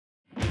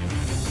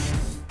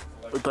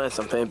We playing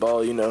some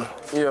paintball, you know.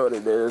 You know what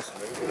it is.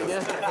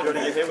 Yeah. You want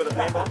to get hit with a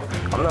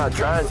paintball? I'm not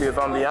trying to, if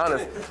I'm being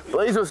honest.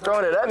 Blaze was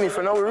throwing it at me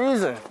for no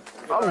reason.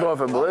 I'm going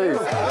for Blaze.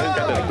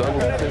 Got that double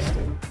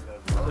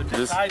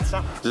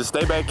pistol. Just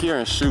stay back here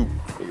and shoot.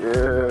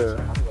 Yeah.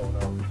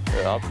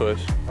 Yeah, I'll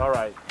push. All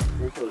right.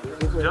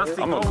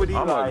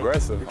 I'm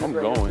aggressive. I'm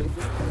going.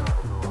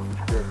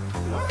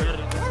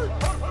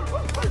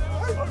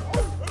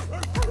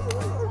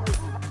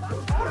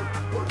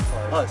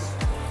 Us.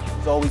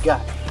 That's all we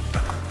got.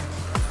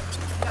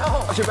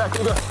 Watch your back,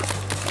 you go.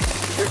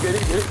 You're good,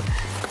 you're good.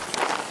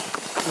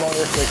 I'm on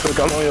your stick, quick,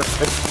 I'm on your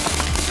stick.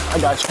 I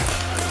got you.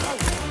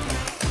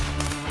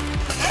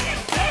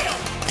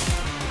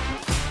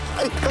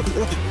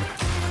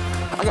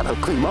 I gotta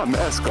clean my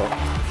mask off.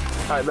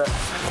 All right, bet.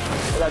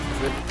 I got you,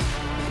 stick.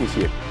 Let me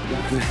see it.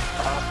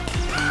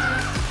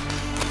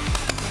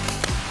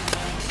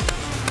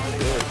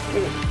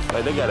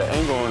 Like they got an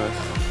angle on us.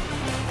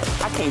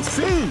 I can't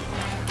see.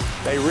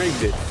 They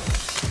rigged it.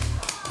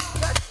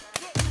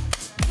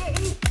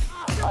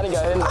 I done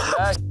got hit in the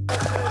back.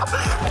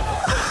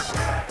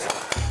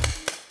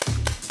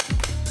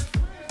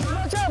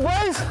 Watch out,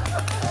 Blaze.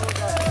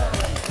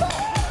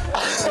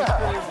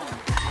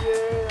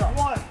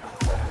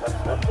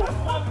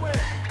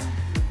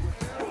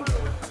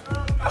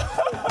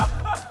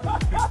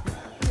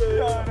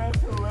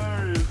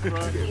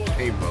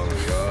 Paintball,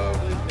 y'all.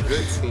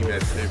 Good team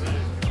activity.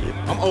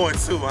 I'm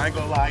 0-2. I ain't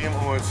gonna lie, I am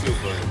 0-2,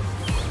 but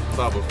it's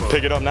all before.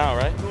 Pick it up now,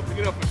 right? We'll pick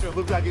it up for sure.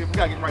 Luke, we gotta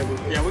get right, Luke.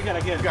 Yeah, we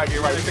gotta get right.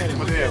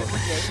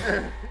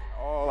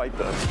 Oh, like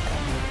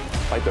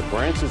the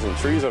branches and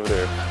trees over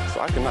there.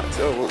 So I cannot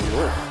tell what we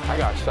were. I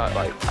got shot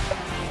like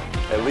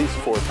at least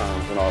 4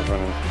 times when I was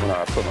running, when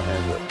I put my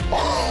hands up.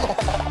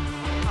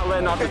 I'm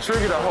letting off the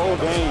trigger the whole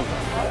game.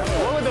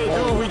 What would they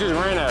do if we just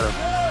ran at them?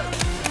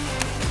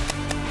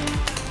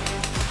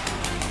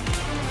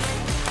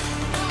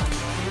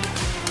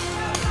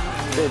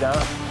 Stay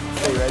down.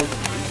 Stay ready.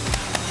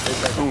 Stay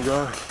ready. Oh,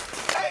 God.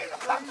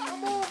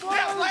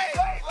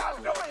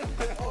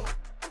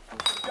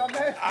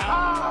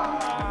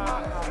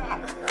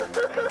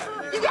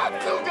 You got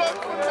 2 guns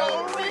for no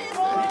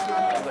reason.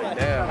 Like,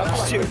 damn. I'm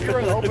shooting for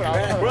an open.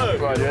 Bro,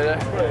 do that.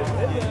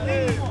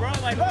 Bro,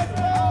 like,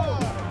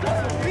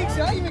 Weeks, I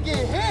even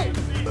get hit.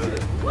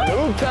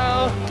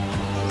 Newtown.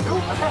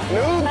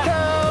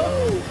 Newtown.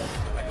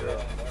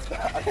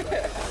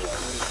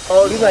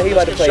 oh, he's like he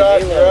about to play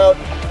Shot, Halo.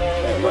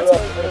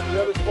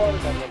 the other spot,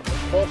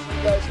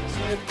 you guys can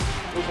see it.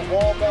 There's a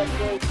wall back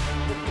there.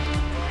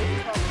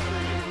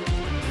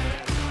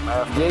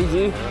 JG.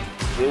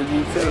 JG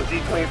too. JG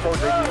 24,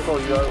 JG 4,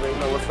 you already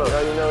know what's up. You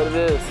already know what it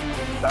is.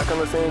 Back on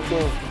the same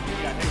team.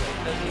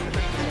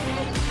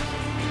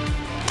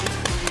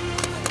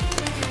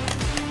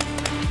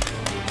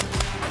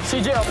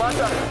 CJ, on my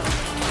side.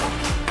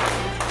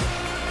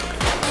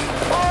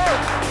 Oh!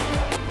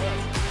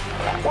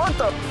 What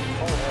the?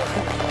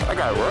 I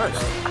got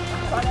rushed.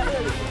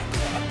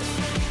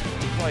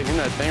 Like in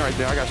that thing right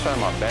there, I got shot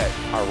in my back.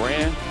 I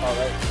ran.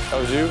 That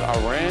was you? I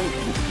ran.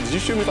 Did you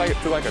shoot me like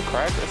through like a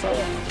crack or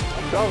something?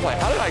 I was like,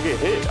 how did I get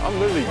hit? I'm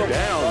literally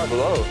down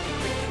below.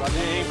 It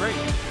ain't great.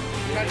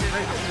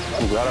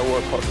 I'm glad I wore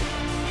a puppy.